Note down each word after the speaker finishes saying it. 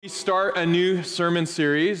We start a new sermon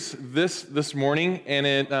series this morning, and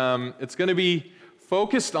it's going to be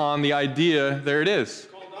focused on the idea. There it is.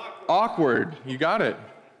 Awkward. You got it.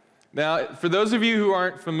 Now, for those of you who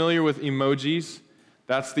aren't familiar with emojis,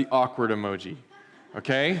 that's the awkward emoji.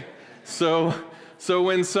 Okay? So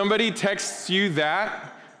when somebody texts you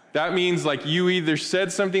that means like you either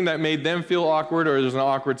said something that made them feel awkward or there's an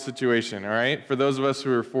awkward situation, all right? For those of us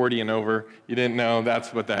who are 40 and over, you didn't know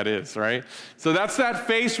that's what that is, right? So that's that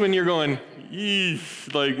face when you're going,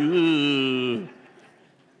 eesh, like, ugh.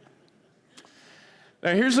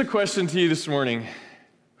 Now here's a question to you this morning.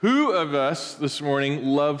 Who of us this morning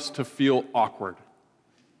loves to feel awkward?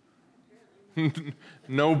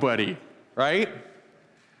 Nobody, right?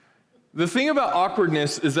 The thing about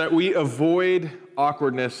awkwardness is that we avoid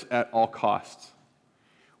awkwardness at all costs.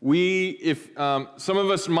 Some of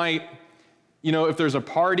us might, if there's a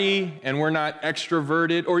party and we're not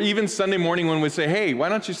extroverted, or even Sunday morning when we say, hey, why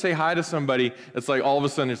don't you say hi to somebody? It's like all of a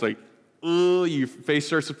sudden it's like, ugh, your face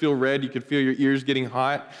starts to feel red, you can feel your ears getting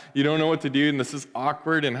hot, you don't know what to do, and this is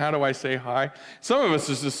awkward, and how do I say hi? Some of us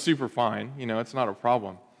is just super fine, it's not a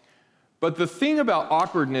problem. But the thing about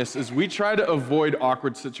awkwardness is we try to avoid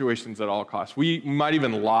awkward situations at all costs. We might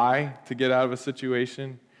even lie to get out of a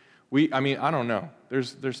situation. I don't know.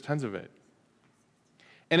 There's tons of it.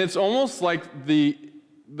 And it's almost like the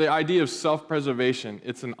idea of self-preservation.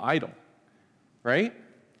 It's an idol, right?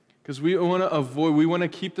 Because we want to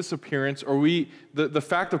keep this appearance, or the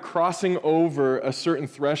fact of crossing over a certain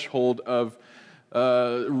threshold of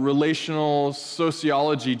relational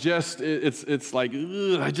sociology, it's like,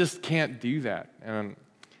 ugh, I just can't do that. And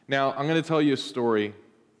now I'm going to tell you a story,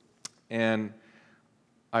 and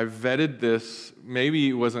I vetted this. Maybe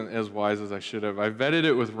it wasn't as wise as I should have. I vetted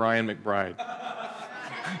it with Ryan McBride.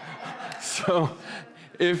 So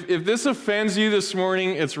if this offends you this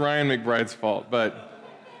morning, it's Ryan McBride's fault. But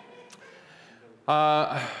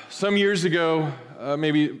some years ago,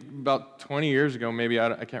 maybe about 20 years ago, maybe,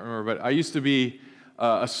 I can't remember, but I used to be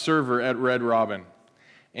a server at Red Robin.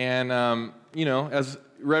 And, as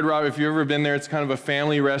Red Robin, if you've ever been there, it's kind of a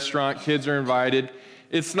family restaurant, kids are invited.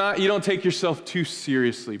 It's not, you don't take yourself too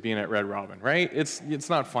seriously being at Red Robin, right? It's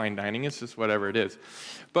not fine dining, it's just whatever it is.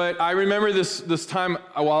 But I remember this time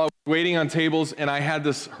while I was waiting on tables, and I had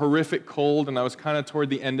this horrific cold, and I was kind of toward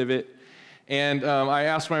the end of it. And I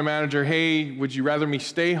asked my manager, hey, would you rather me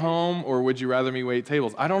stay home or would you rather me wait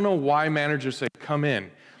tables? I don't know why managers say, come in.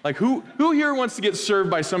 Like, who here wants to get served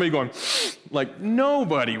by somebody going, like,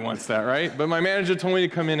 nobody wants that, right? But my manager told me to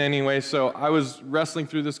come in anyway, so I was wrestling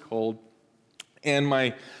through this cold, and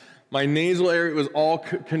my nasal area was all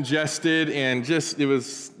congested, and it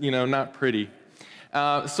was, not pretty.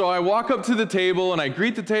 So I walk up to the table, and I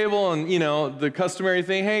greet the table, and, the customary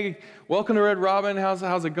thing, hey, welcome to Red Robin,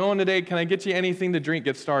 how's it going today? Can I get you anything to drink?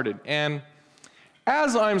 Get started. And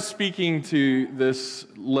as I'm speaking to this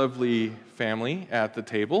lovely family at the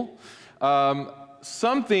table,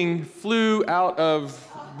 something flew out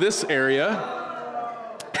of this area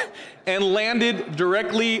and landed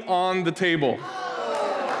directly on the table.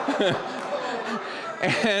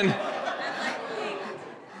 And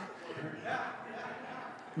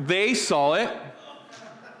they saw it,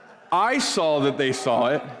 I saw that they saw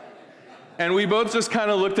it, and we both just kind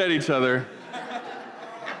of looked at each other.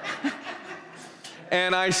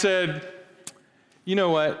 And I said, you know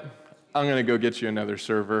what? I'm going to go get you another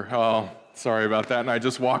server. Oh, sorry about that. And I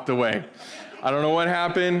just walked away. I don't know what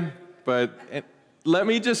happened, but let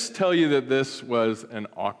me just tell you that this was an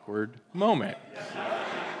awkward moment.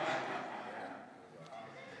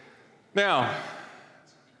 Now,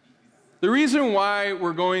 the reason why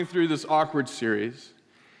we're going through this awkward series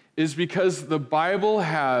is because the Bible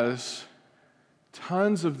has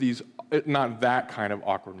tons of these, not that kind of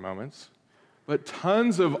awkward moments, but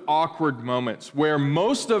tons of awkward moments where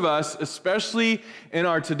most of us, especially in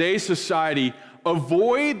our today's society,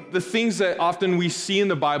 avoid the things that often we see in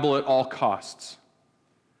the Bible at all costs.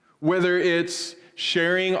 Whether it's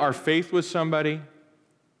sharing our faith with somebody,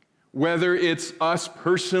 whether it's us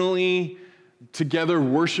personally together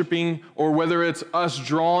worshiping, or whether it's us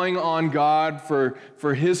drawing on God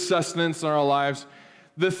for His sustenance in our lives.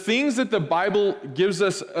 The things that the Bible gives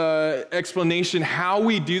us explanation how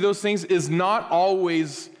we do those things is not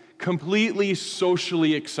always completely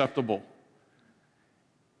socially acceptable.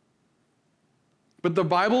 But the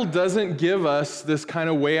Bible doesn't give us this kind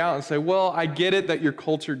of way out and say, well, I get it that your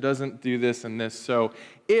culture doesn't do this and this, so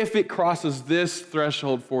if it crosses this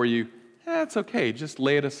threshold for you, it's okay, just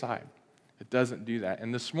lay it aside. It doesn't do that.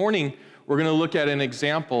 And this morning, we're going to look at an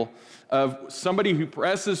example of somebody who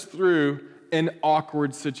presses through an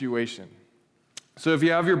awkward situation. So if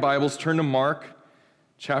you have your Bibles, turn to Mark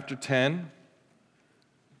chapter 10.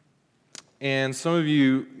 And some of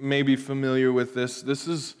you may be familiar with this. This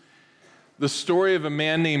is the story of a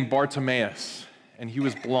man named Bartimaeus, and he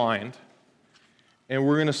was blind. And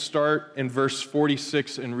we're going to start in verse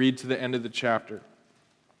 46 and read to the end of the chapter.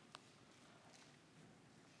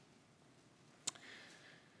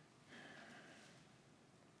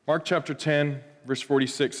 Mark chapter 10, verse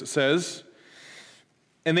 46, it says,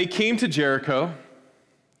 "And they came to Jericho,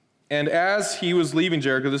 and as he was leaving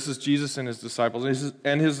Jericho," this is Jesus and his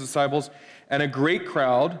disciples, and a great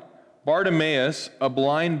crowd, Bartimaeus, a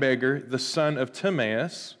blind beggar, the son of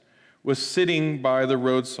Timaeus, was sitting by the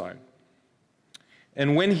roadside.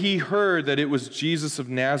 And when he heard that it was Jesus of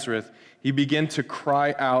Nazareth, he began to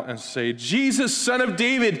cry out and say, "Jesus, Son of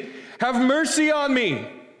David, have mercy on me."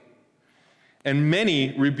 And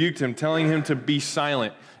many rebuked him, telling him to be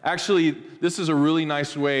silent. Actually, this is a really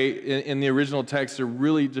nice way in the original text. They're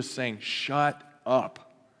really just saying, "Shut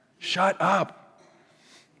up. Shut up."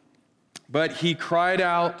 But he cried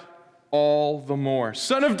out all the more,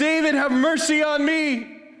 "Son of David, have mercy on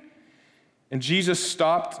me." And Jesus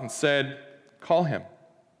stopped and said, "Call him."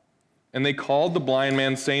 And they called the blind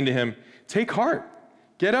man, saying to him, "Take heart,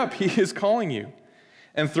 get up, he is calling you."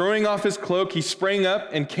 And throwing off his cloak, he sprang up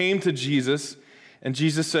and came to Jesus. And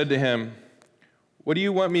Jesus said to him, "What do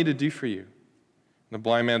you want me to do for you?" And the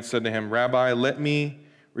blind man said to him, "Rabbi, let me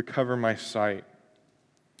recover my sight."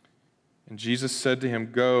 And Jesus said to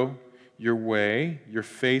him, "Go your way, your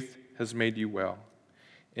faith has made you well."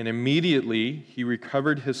 And immediately he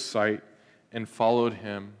recovered his sight and followed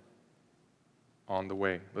him on the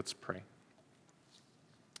way. Let's pray.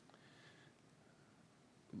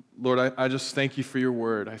 Lord, I just thank you for your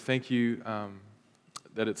word. I thank you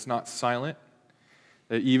that it's not silent,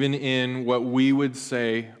 that even in what we would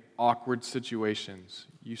say awkward situations,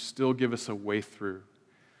 you still give us a way through.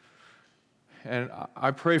 And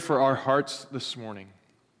I pray for our hearts this morning,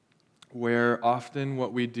 where often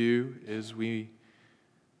what we do is we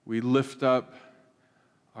lift up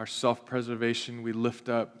our self-preservation, we lift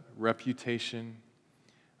up reputation,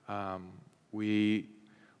 we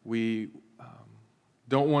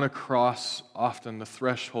don't want to cross often the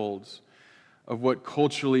thresholds of what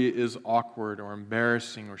culturally is awkward or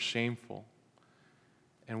embarrassing or shameful.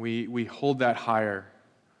 And we hold that higher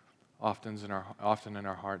often in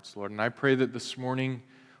our hearts, Lord. And I pray that this morning,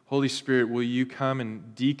 Holy Spirit, will you come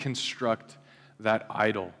and deconstruct that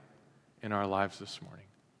idol in our lives this morning,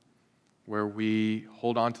 where we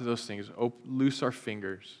hold on to those things, loose our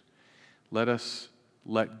fingers. Let us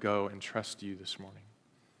let go and trust you this morning.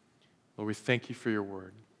 Lord, we thank you for your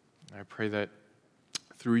word. And I pray that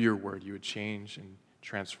through your word you would change and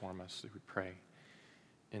transform us. We pray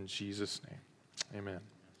in Jesus' name. Amen.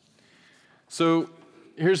 So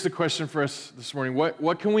here's the question for us this morning.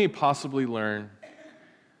 What can we possibly learn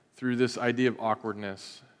through this idea of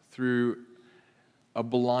awkwardness, through a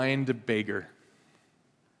blind beggar,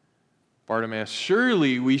 Bartimaeus?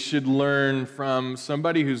 Surely we should learn from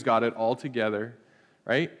somebody who's got it all together,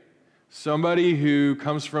 right? Somebody who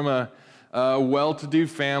comes from a well-to-do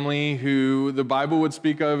family, who the Bible would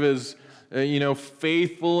speak of as,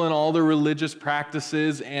 faithful in all the religious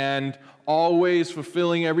practices and always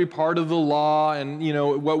fulfilling every part of the law, and,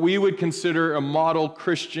 what we would consider a model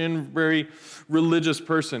Christian, very religious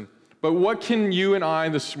person. But what can you and I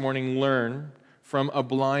this morning learn from a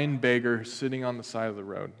blind beggar sitting on the side of the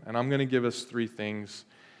road? And I'm going to give us 3 things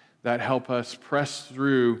that help us press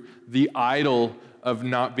through the idol of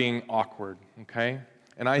not being awkward, okay?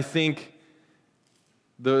 And I think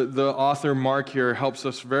the author Mark here helps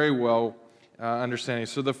us very well understanding.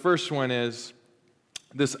 So the first one is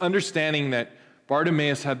this understanding that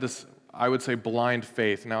Bartimaeus had this, I would say, blind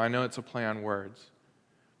faith. Now, I know it's a play on words,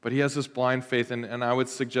 but he has this blind faith, and I would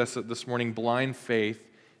suggest that this morning, blind faith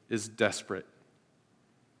is desperate.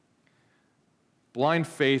 Blind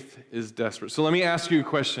faith is desperate. So let me ask you a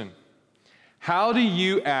question. How do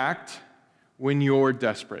you act when you're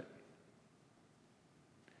desperate?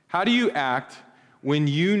 How do you act when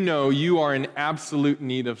you know you are in absolute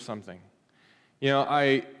need of something?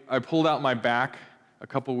 I pulled out my back a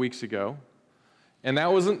couple weeks ago, and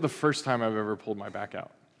that wasn't the first time I've ever pulled my back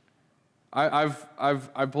out.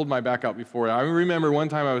 I've pulled my back out before. I remember one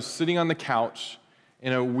time I was sitting on the couch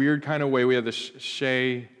in a weird kind of way. We had this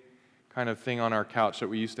Shea kind of thing on our couch that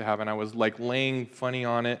we used to have, and I was like laying funny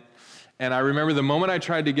on it. And I remember the moment I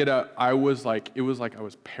tried to get up, it was like I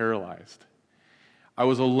was paralyzed. I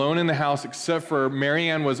was alone in the house except for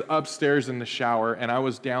Marianne was upstairs in the shower, and I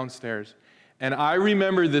was downstairs. And I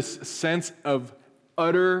remember this sense of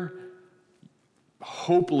utter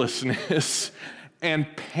hopelessness and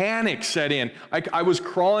panic set in. I was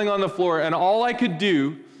crawling on the floor, and all I could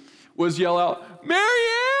do was yell out,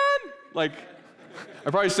 "Marianne!" Like, I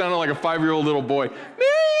probably sounded like a 5-year-old little boy.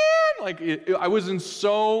 "Marianne!" Like, I was in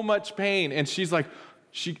so much pain, and she's like,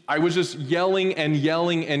 I was just yelling and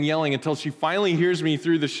yelling and yelling until she finally hears me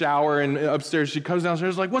through the shower and upstairs. She comes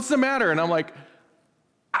downstairs like, "What's the matter?" And I'm like,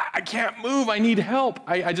 I can't move. I need help.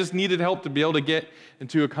 I just needed help to be able to get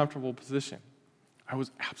into a comfortable position. I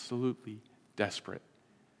was absolutely desperate.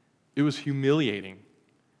 It was humiliating.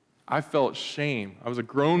 I felt shame. I was a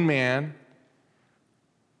grown man.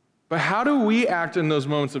 But how do we act in those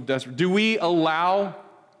moments of desperation? Do we allow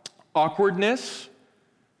awkwardness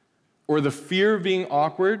or the fear of being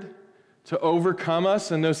awkward to overcome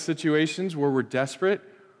us in those situations where we're desperate?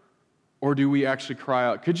 Or do we actually cry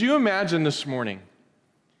out? Could you imagine this morning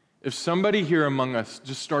if somebody here among us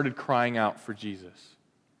just started crying out for Jesus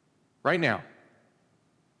right now?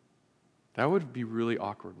 That would be really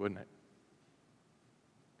awkward, wouldn't it?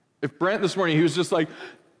 If Brent this morning, he was just like,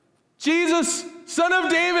 "Jesus, Son of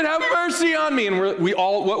David, have mercy on me." And we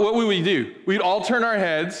all, what would we do? We'd all turn our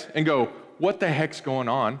heads and go, "What the heck's going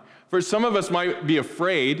on?" For some of us might be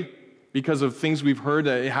afraid because of things we've heard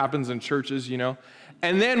that it happens in churches,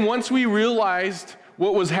 And then once we realized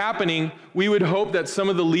what was happening, we would hope that some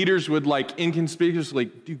of the leaders would inconspicuously,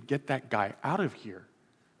 "Dude, get that guy out of here,"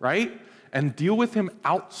 right? And deal with him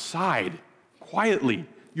outside, quietly.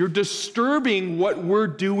 You're disturbing what we're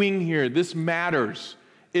doing here. This matters.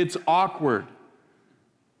 It's awkward.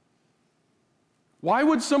 Why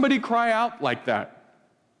would somebody cry out like that?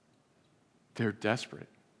 They're desperate.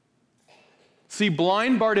 See,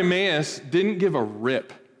 blind Bartimaeus didn't give a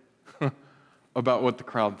rip about what the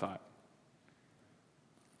crowd thought.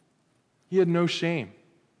 He had no shame.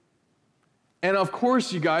 And of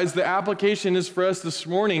course, you guys, the application is for us this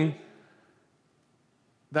morning.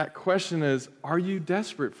 That question is, are you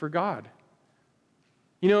desperate for God?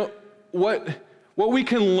 What we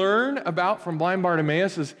can learn about from blind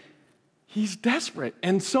Bartimaeus is he's desperate.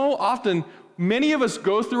 And so often, many of us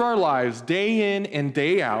go through our lives day in and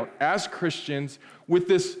day out as Christians with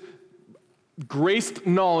this graced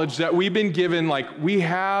knowledge that we've been given, like we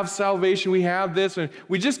have salvation, we have this, and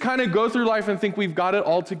we just kind of go through life and think we've got it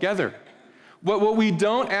all together. But what we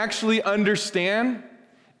don't actually understand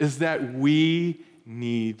is that we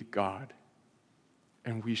need God,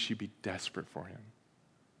 and we should be desperate for him.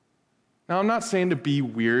 Now, I'm not saying to be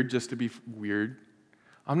weird just to be weird.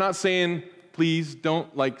 I'm not saying, please don't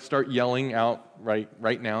start yelling out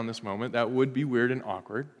right now in this moment. That would be weird and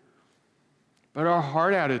awkward. But our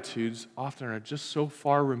heart attitudes often are just so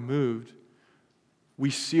far removed, we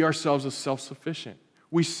see ourselves as self-sufficient.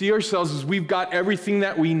 We see ourselves as we've got everything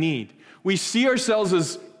that we need. We see ourselves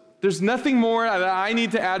as there's nothing more that I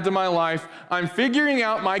need to add to my life. I'm figuring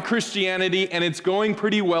out my Christianity, and it's going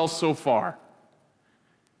pretty well so far.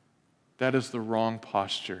 That is the wrong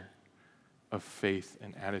posture of faith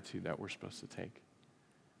and attitude that we're supposed to take.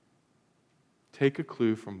 Take a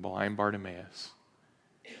clue from blind Bartimaeus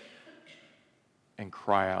and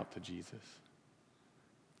cry out to Jesus.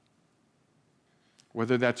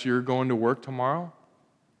 Whether that's you're going to work tomorrow,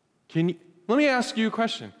 let me ask you a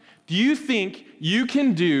question. Do you think you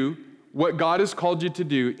can do what God has called you to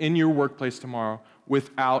do in your workplace tomorrow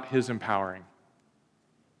without his empowering?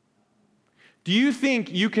 Do you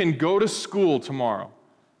think you can go to school tomorrow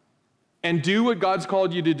and do what God's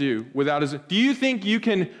called you to do without his? Do you think you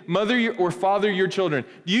can mother or father your children?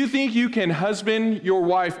 Do you think you can husband your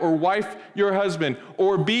wife or wife your husband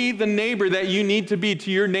or be the neighbor that you need to be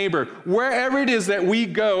to your neighbor? Wherever it is that we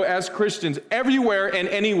go as Christians, everywhere and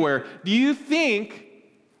anywhere, do you think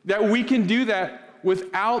that we can do that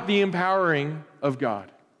without the empowering of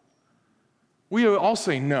God? We all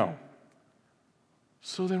say no.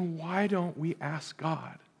 So then why don't we ask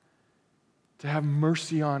God to have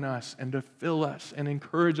mercy on us and to fill us and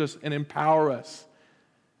encourage us and empower us?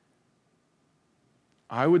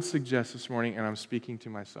 I would suggest this morning, and I'm speaking to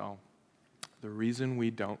myself, the reason we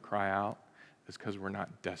don't cry out is because we're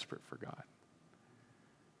not desperate for God.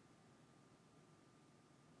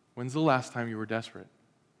 When's the last time you were desperate?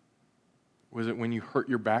 Was it when you hurt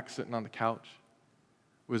your back sitting on the couch?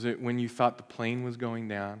 Was it when you thought the plane was going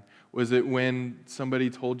down? Was it when somebody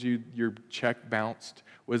told you your check bounced?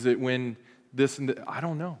 Was it when this and that? I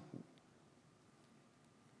don't know.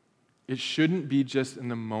 It shouldn't be just in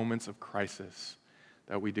the moments of crisis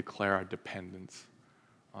that we declare our dependence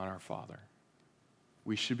on our Father.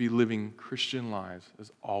 We should be living Christian lives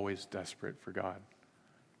as always desperate for God.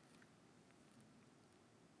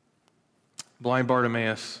 Blind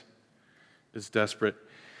Bartimaeus is desperate.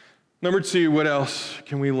 Number 2, what else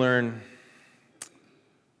can we learn?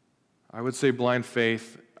 I would say blind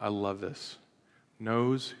faith, I love this,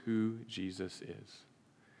 knows who Jesus is.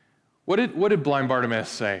 What did blind Bartimaeus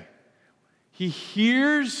say? He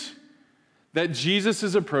hears that Jesus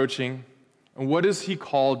is approaching, and what does he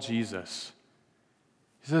call Jesus?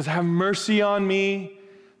 He says, "Have mercy on me,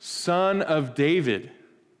 Son of David."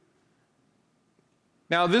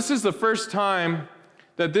 Now, this is the first time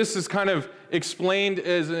that this is kind of explained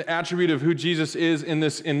as an attribute of who Jesus is in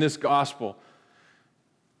this gospel.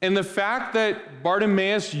 And the fact that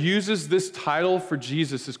Bartimaeus uses this title for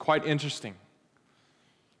Jesus is quite interesting.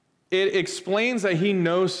 It explains that he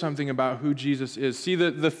knows something about who Jesus is. See,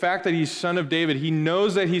 the fact that he's son of David, he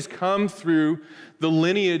knows that he's come through the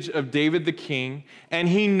lineage of David the king, and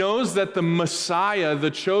he knows that the Messiah,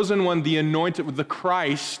 the chosen one, the anointed, the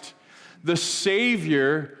Christ, the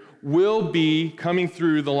Savior, will be coming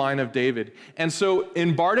through the line of David. And so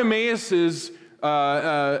in Bartimaeus'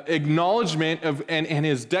 acknowledgement of and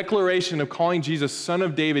his declaration of calling Jesus son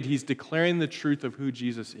of David, he's declaring the truth of who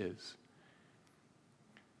Jesus is.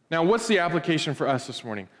 Now, what's the application for us this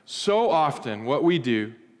morning? So often what we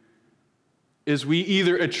do is we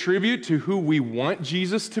either attribute to who we want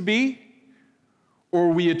Jesus to be,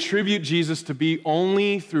 or we attribute Jesus to be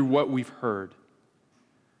only through what we've heard.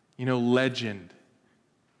 Legend.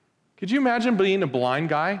 Could you imagine being a blind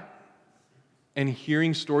guy and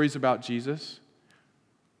hearing stories about Jesus?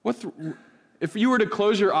 If you were to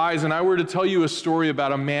close your eyes and I were to tell you a story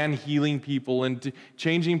about a man healing people and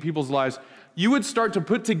changing people's lives, you would start to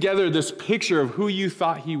put together this picture of who you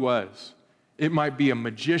thought he was. It might be a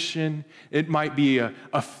magician. It might be a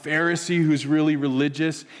Pharisee who's really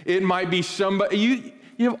religious. It might be somebody.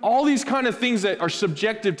 You have all these kind of things that are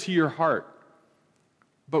subjective to your heart.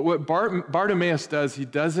 But what Bartimaeus does,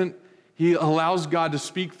 he allows God to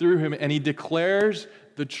speak through him, and he declares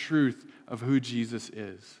the truth of who Jesus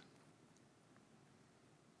is.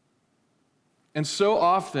 And so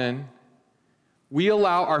often, we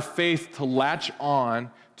allow our faith to latch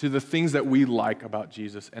on to the things that we like about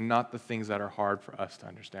Jesus and not the things that are hard for us to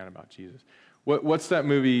understand about Jesus. What's that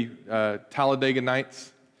movie, Talladega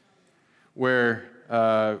Nights? Where,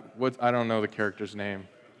 I don't know the character's name.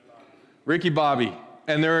 Ricky Bobby.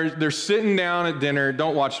 And they're sitting down at dinner.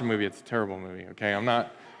 Don't watch the movie. It's a terrible movie, okay? I'm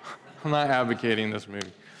not advocating this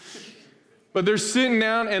movie. But they're sitting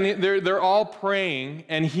down and they're all praying,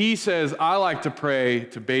 and he says, "I like to pray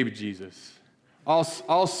to baby Jesus.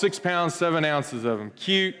 All 6 pounds, 7 ounces of him.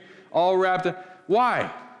 Cute, all wrapped up."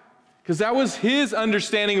 Why? Because that was his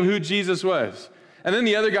understanding of who Jesus was. And then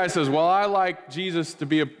the other guy says, "Well, I like Jesus to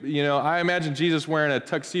be I imagine Jesus wearing a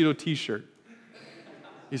tuxedo t-shirt."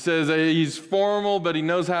 He says he's formal, but he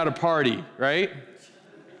knows how to party, right?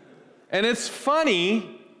 And it's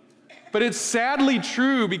funny, but it's sadly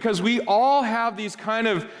true because we all have these kind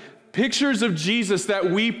of pictures of Jesus that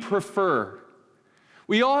we prefer.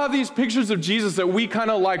 We all have these pictures of Jesus that we kind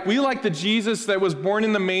of like. We like the Jesus that was born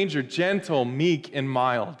in the manger, gentle, meek, and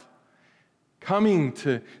mild, coming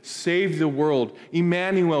to save the world.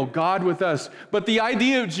 Emmanuel, God with us. But the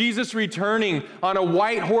idea of Jesus returning on a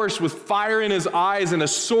white horse with fire in his eyes and a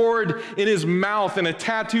sword in his mouth and a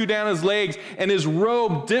tattoo down his legs and his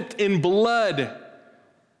robe dipped in blood,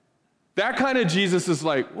 that kind of Jesus is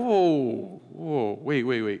like, whoa,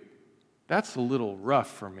 wait. That's a little rough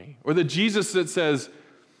for me. Or the Jesus that says,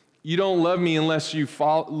 "You don't love me unless you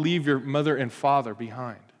leave your mother and father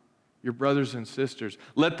behind, your brothers and sisters.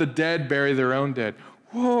 Let the dead bury their own dead."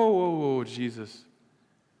 Whoa, Jesus.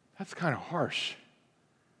 That's kind of harsh.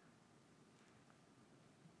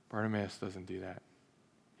 Bartimaeus doesn't do that.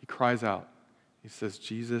 He cries out. He says,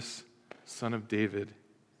 "Jesus, Son of David,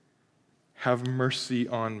 have mercy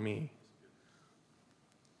on me."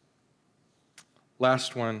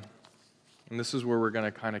 Last one, and this is where we're going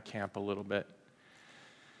to kind of camp a little bit.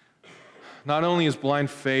 Not only is blind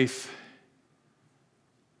faith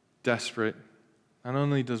desperate, not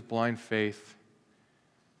only does blind faith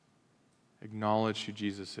acknowledge who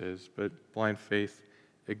Jesus is, but blind faith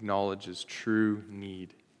acknowledges true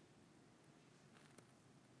need.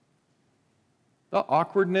 The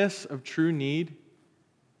awkwardness of true need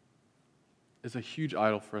is a huge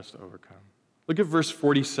idol for us to overcome. Look at verse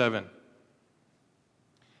 47.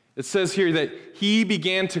 It says here that he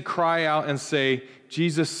began to cry out and say,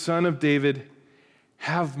 "Jesus, Son of David,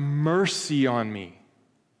 have mercy on me."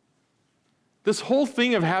 This whole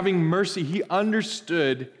thing of having mercy, he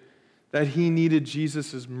understood that he needed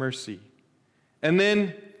Jesus' mercy. And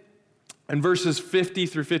then in verses 50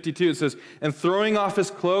 through 52, it says, "And throwing off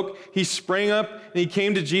his cloak, he sprang up and he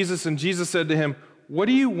came to Jesus, and Jesus said to him, 'What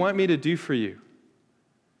do you want me to do for you?'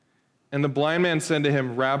 And the blind man said to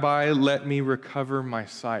him, 'Rabbi, let me recover my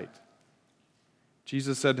sight.'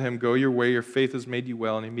 Jesus said to him, "Go your way, your faith has made you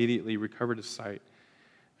well," and immediately recovered his sight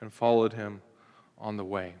and followed him on the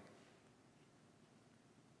way.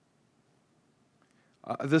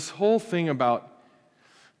 This whole thing about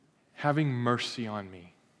having mercy on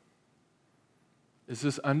me is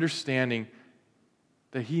this understanding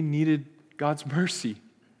that he needed God's mercy.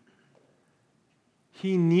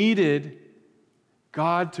 He needed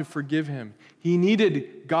God to forgive him. He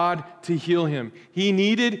needed God to heal him. He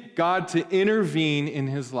needed God to intervene in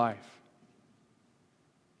his life.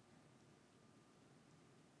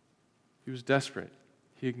 He was desperate.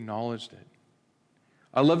 He acknowledged it.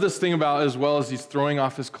 I love this thing about, as well as he's throwing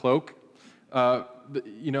off his cloak.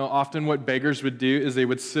 Often what beggars would do is they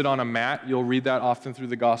would sit on a mat. You'll read that often through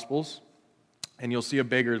the Gospels. And you'll see a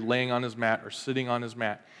beggar laying on his mat or sitting on his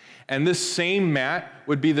mat. And this same mat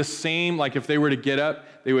would be the same, like if they were to get up,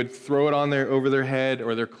 they would throw it on over their head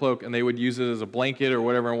or their cloak, and they would use it as a blanket or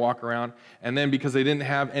whatever and walk around. And then because they didn't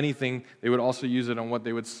have anything, they would also use it on what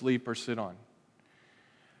they would sleep or sit on.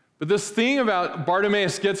 But this thing about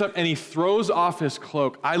Bartimaeus gets up and he throws off his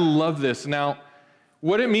cloak. I love this. Now,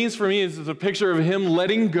 what it means for me is it's a picture of him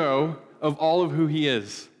letting go of all of who he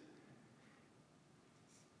is.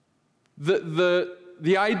 The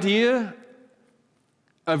idea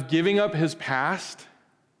of giving up his past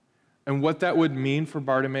and what that would mean for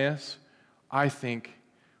Bartimaeus, I think,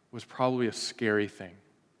 was probably a scary thing.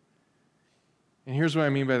 And here's what I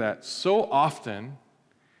mean by that. So often,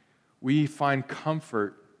 we find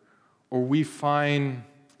comfort or we find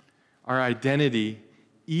our identity,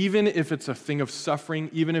 even if it's a thing of suffering,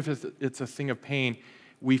 even if it's a thing of pain,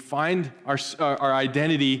 we find our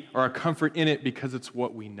identity or our comfort in it because it's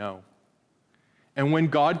what we know. And when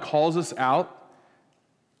God calls us out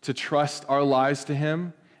to trust our lives to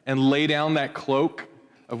him and lay down that cloak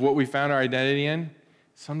of what we found our identity in,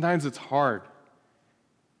 sometimes it's hard.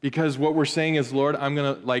 Because what we're saying is, Lord, I'm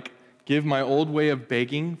going to give my old way of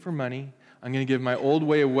begging for money. I'm going to give my old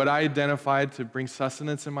way of what I identified to bring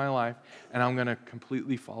sustenance in my life, and I'm going to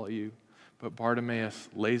completely follow you. But Bartimaeus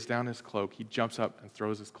lays down his cloak. He jumps up and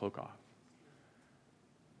throws his cloak off.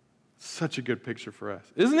 Such a good picture for us.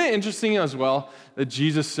 Isn't it interesting as well that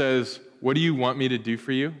Jesus says, "What do you want me to do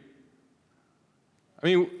for you?" I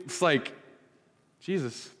mean, it's like,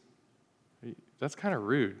 Jesus, that's kind of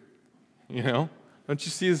rude, Don't you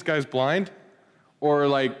see this guy's blind? Or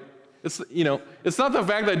it's not the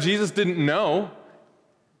fact that Jesus didn't know.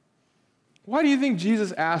 Why do you think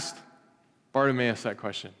Jesus asked Bartimaeus that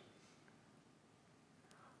question?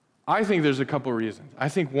 I think there's a couple reasons. I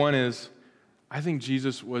think one is, I think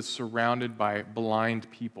Jesus was surrounded by blind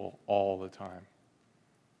people all the time.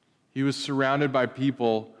 He was surrounded by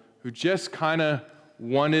people who just kind of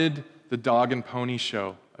wanted the dog and pony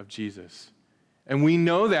show of Jesus. And we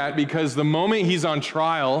know that because the moment he's on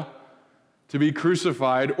trial to be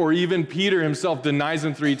crucified, or even Peter himself denies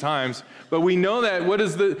him 3 times, but we know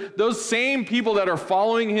that those same people that are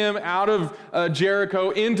following him out of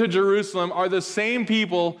Jericho into Jerusalem are the same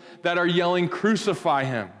people that are yelling, "Crucify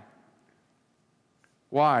him."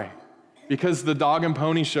 Why? Because the dog and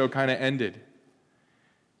pony show kind of ended.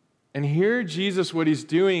 And here Jesus, what he's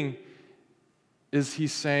doing is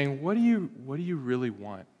he's saying, what do you really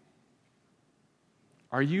want?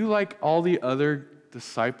 Are you like all the other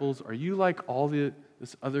disciples? Are you like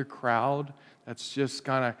this other crowd that's just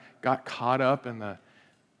kind of got caught up in the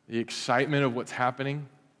excitement of what's happening?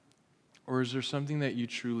 Or is there something that you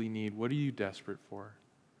truly need? What are you desperate for?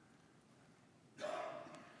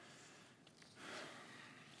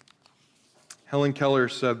 Helen Keller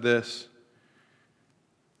said this.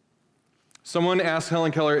 Someone asked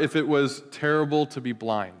Helen Keller if it was terrible to be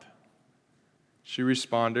blind. She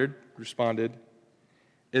responded,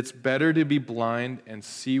 "It's better to be blind and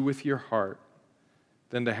see with your heart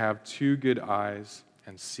than to have 2 good eyes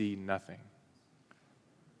and see nothing."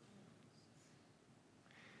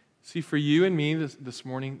 See, for you and me this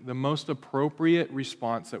morning, the most appropriate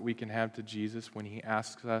response that we can have to Jesus when he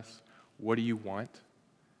asks us, "What do you want?"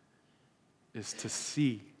 is to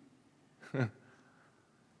see.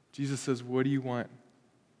 Jesus says, "What do you want?"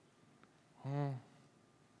 "Oh,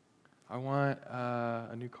 I want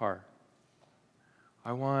a new car.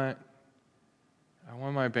 I want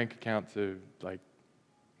my bank account to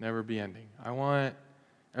never be ending. I want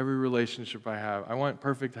every relationship I have. I want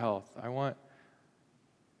perfect health.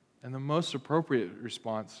 And the most appropriate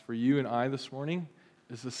response for you and I this morning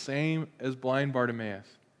is the same as blind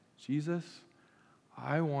Bartimaeus. Jesus,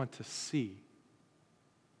 I want to see.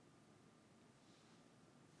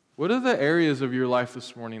 What are the areas of your life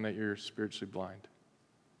this morning that you're spiritually blind?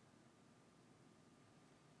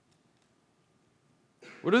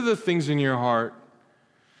 What are the things in your heart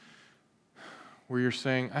where you're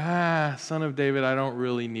saying, Son of David, I don't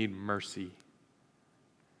really need mercy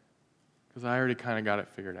because I already kind of got it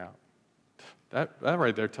figured out. That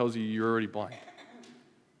right there tells you you're already blind.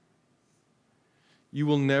 You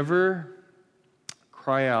will never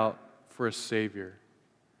cry out for a Savior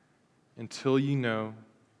until you know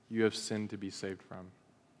you have sin to be saved from.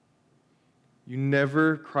 You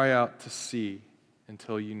never cry out to see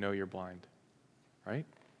until you know you're blind, right?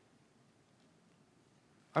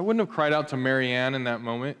 I wouldn't have cried out to Mary Ann in that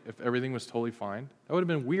moment if everything was totally fine. That would have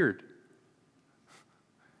been weird.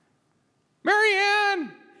 Mary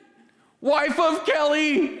Ann, wife of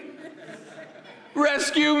Kelly,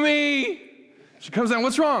 rescue me. She comes down,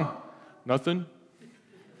 what's wrong? Nothing.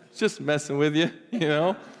 Just messing with you, you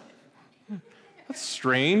know? That's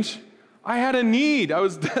strange. I had a need. I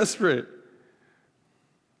was desperate.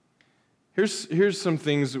 Here's some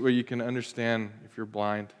things where you can understand if you're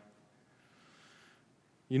blind.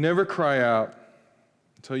 You never cry out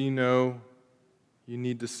until you know you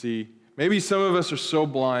need to see. Maybe some of us are so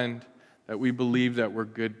blind that we believe that we're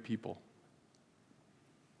good people.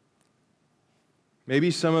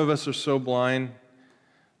 Maybe some of us are so blind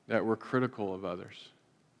that we're critical of others.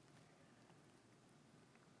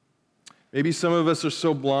 Maybe some of us are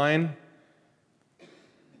so blind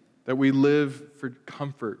that we live for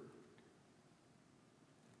comfort.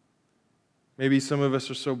 Maybe some of us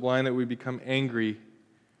are so blind that we become angry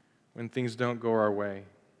when things don't go our way.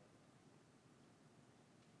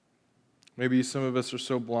 Maybe some of us are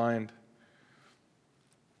so blind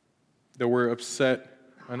that we're upset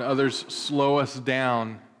when others slow us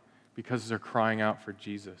down because they're crying out for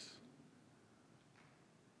Jesus.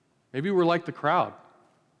 Maybe we're like the crowd.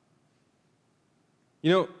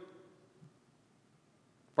 You know,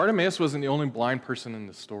 Bartimaeus wasn't the only blind person in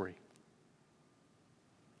the story.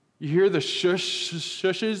 You hear the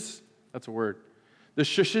shushes, that's a word, the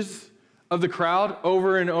shushes of the crowd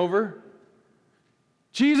over and over.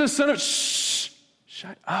 Jesus, son of,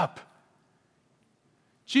 shut up.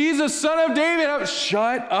 Jesus, son of David,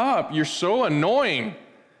 shut up. You're so annoying.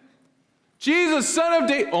 Jesus, son of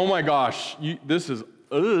David, oh my gosh, this is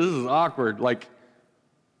awkward. Like,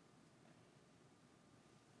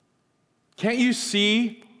 can't you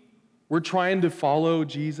see we're trying to follow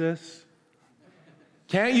Jesus?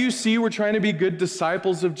 Can't you see we're trying to be good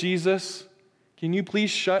disciples of Jesus? Can you please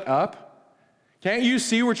shut up? Can't you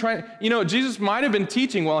see we're trying, Jesus might have been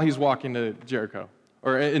teaching while he's walking to Jericho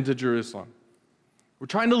or into Jerusalem. We're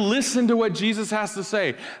trying to listen to what Jesus has to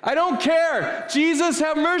say. I don't care. Jesus,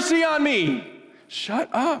 have mercy on me. Shut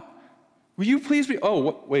up. Will you please be,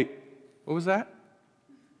 wait, what was that?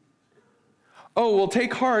 Oh, well,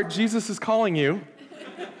 take heart. Jesus is calling you.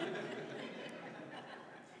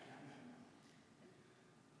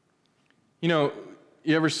 You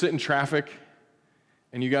ever sit in traffic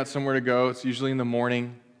and you got somewhere to go? It's usually in the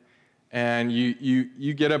morning. And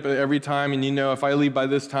you get up every time and if I leave by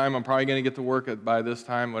this time, I'm probably going to get to work by this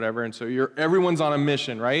time, whatever. And so everyone's on a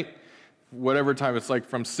mission, right? Whatever time. It's like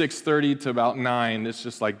from 6:30 to about 9. It's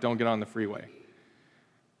just like, don't get on the freeway.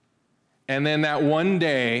 And then that one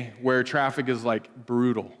day where traffic is like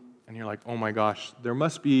brutal. And you're like, oh my gosh, there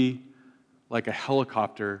must be like a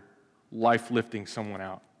helicopter life lifting someone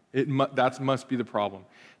out. That must be the problem.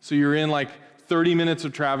 So you're in like 30 minutes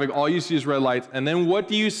of traffic, all you see is red lights, and then what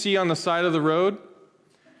do you see on the side of the road?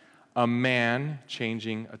 A man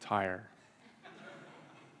changing a tire.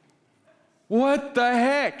 What the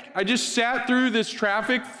heck? I just sat through this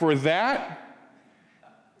traffic for that?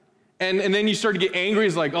 And then you start to get angry.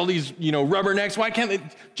 It's like all these, rubbernecks. Why can't they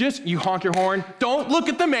you honk your horn? Don't look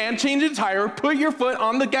at the man changing a tire. Put your foot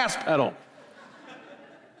on the gas pedal.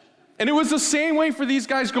 And it was the same way for these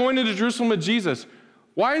guys going into Jerusalem with Jesus.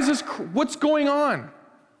 Why is this? What's going on?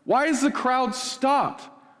 Why is the crowd stopped?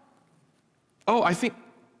 Oh, I think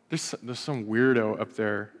there's some weirdo up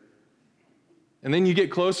there. And then you get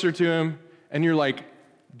closer to him, and you're like,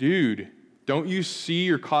 dude, don't you see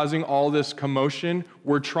you're causing all this commotion?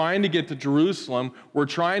 We're trying to get to Jerusalem. We're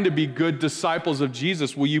trying to be good disciples of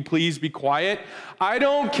Jesus. Will you please be quiet? I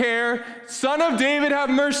don't care. Son of David, have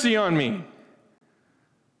mercy on me.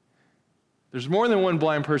 There's more than one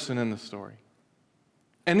blind person in the story.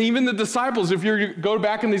 And even the disciples, if you go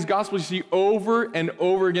back in these Gospels, you see over and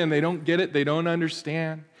over again, they don't get it, they don't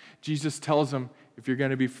understand. Jesus tells them, if you're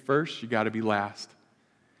going to be first, you got to be last.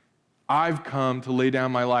 I've come to lay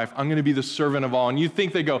down my life. I'm going to be the servant of all. And you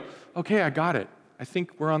think they go, okay, I got it. I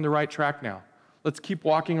think we're on the right track now. Let's keep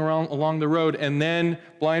walking along the road. And then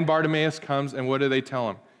blind Bartimaeus comes, and what do they tell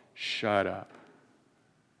him? Shut up.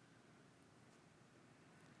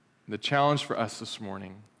 The challenge for us this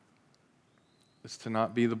morning is to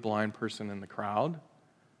not be the blind person in the crowd,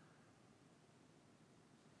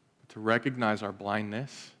 to recognize our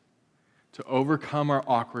blindness, to overcome our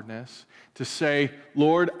awkwardness, to say,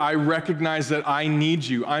 Lord, I recognize that I need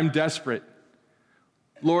you. I'm desperate.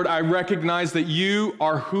 Lord, I recognize that you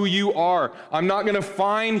are who you are. I'm not going to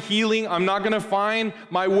find healing. I'm not going to find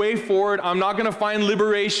my way forward. I'm not going to find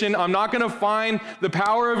liberation. I'm not going to find the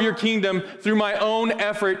power of your kingdom through my own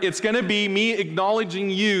effort. It's going to be me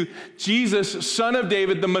acknowledging you, Jesus, Son of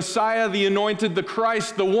David, the Messiah, the Anointed, the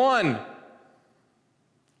Christ, the One.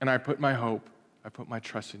 And I put my hope, I put my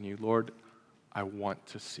trust in you. Lord, I want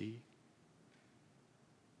to see.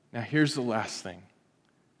 Now here's the last thing.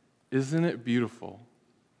 Isn't it beautiful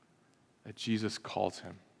that Jesus calls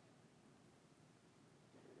him?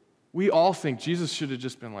 We all think Jesus should have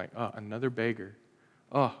just been like, oh, another beggar.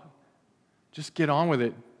 Oh, just get on with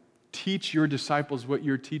it. Teach your disciples what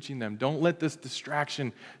you're teaching them. Don't let this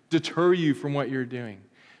distraction deter you from what you're doing.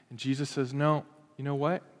 And Jesus says, no, you know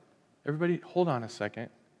what? Everybody, hold on a second.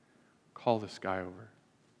 Call this guy over.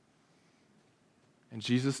 And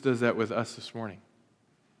Jesus does that with us this morning.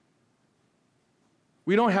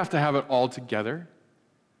 We don't have to have it all together.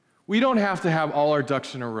 We don't have to have all our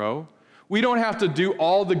ducks in a row. We don't have to do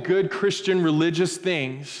all the good Christian religious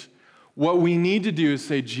things. What we need to do is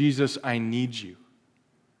say, Jesus, I need you.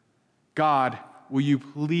 God, will you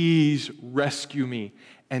please rescue me?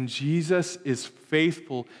 And Jesus is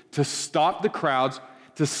faithful to stop the crowds,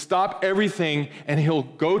 to stop everything, and he'll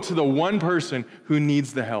go to the one person who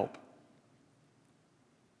needs the help.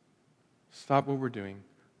 Stop what we're doing.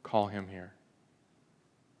 Call him here.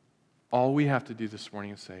 All we have to do this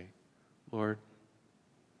morning is say, Lord,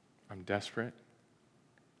 I'm desperate.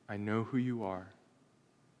 I know who you are.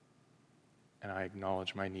 And I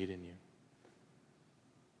acknowledge my need in you.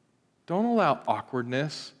 Don't allow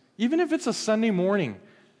awkwardness, even if it's a Sunday morning.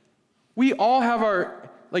 We all have our,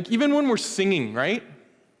 even when we're singing, right?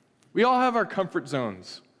 We all have our comfort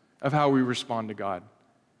zones of how we respond to God.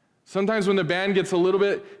 Sometimes when the band gets a little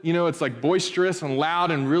bit, it's like boisterous and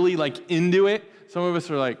loud and really into it, some of us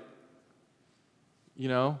are like,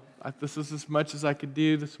 this is as much as I could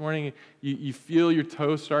do this morning. You feel your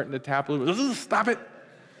toes starting to tap a little bit. Stop it.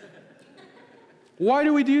 Why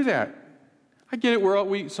do we do that? I get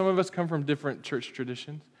it. Some of us come from different church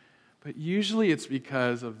traditions, but usually it's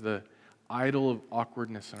because of the idol of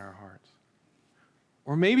awkwardness in our hearts.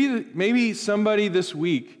 Or maybe somebody this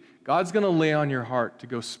week, God's going to lay on your heart to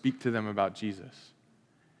go speak to them about Jesus,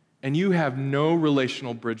 and you have no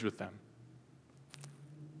relational bridge with them.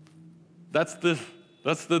 That's the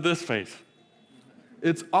this face.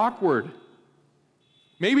 It's awkward.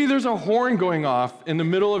 Maybe there's a horn going off in the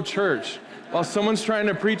middle of church while someone's trying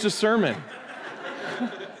to preach a sermon.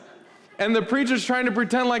 And the preacher's trying to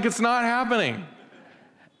pretend like it's not happening.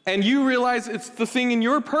 And you realize it's the thing in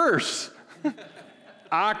your purse.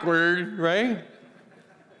 Awkward, right?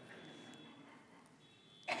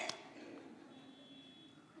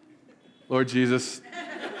 Lord Jesus,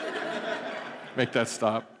 make that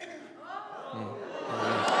stop.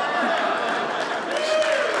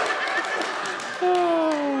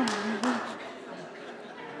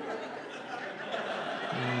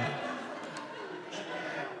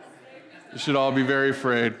 You should all be very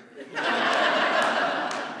afraid.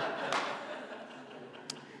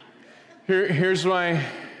 Here's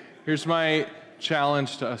my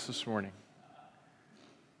challenge to us this morning.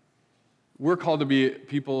 We're called to be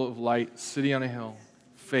people of light, city on a hill,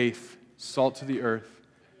 faith, salt to the earth.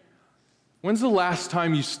 When's the last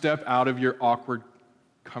time you stepped out of your awkward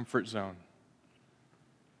comfort zone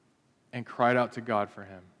and cried out to God for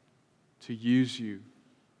him to use you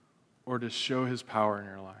or to show his power in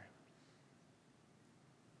your life?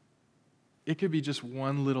 It could be just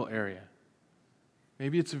one little area.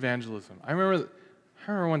 Maybe it's evangelism. I remember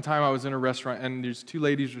one time I was in a restaurant and there's two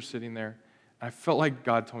ladies were sitting there. And I felt like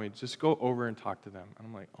God told me, just go over and talk to them. And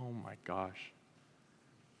I'm like, oh my gosh.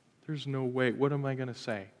 There's no way. What am I going to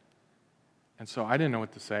say? And so I didn't know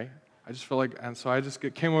what to say. I just felt like, and so I just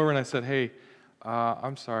came over and I said, hey,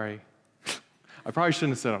 I'm sorry. I probably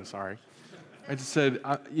shouldn't have said I'm sorry. I just said,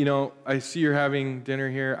 I see you're having dinner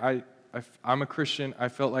here. I'm a Christian. I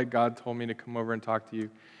felt like God told me to come over and talk to you.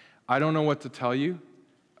 I don't know what to tell you,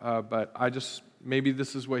 but maybe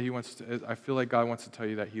this is what he wants to, I feel like God wants to tell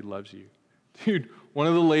you that he loves you. Dude, one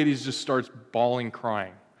of the ladies just starts bawling,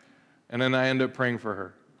 crying. And then I end up praying for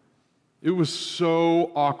her. It was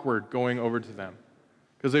so awkward going over to them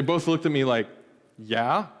because they both looked at me like,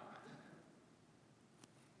 yeah?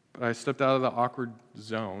 But I stepped out of the awkward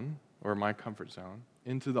zone, or my comfort zone,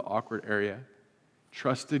 into the awkward area,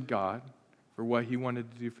 trusted God for what he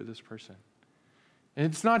wanted to do for this person. And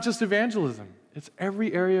it's not just evangelism. It's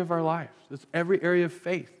every area of our life. It's every area of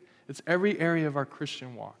faith. It's every area of our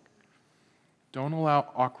Christian walk. Don't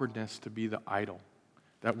allow awkwardness to be the idol,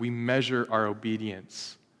 that we measure our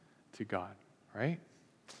obedience to God, right?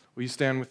 Will you stand with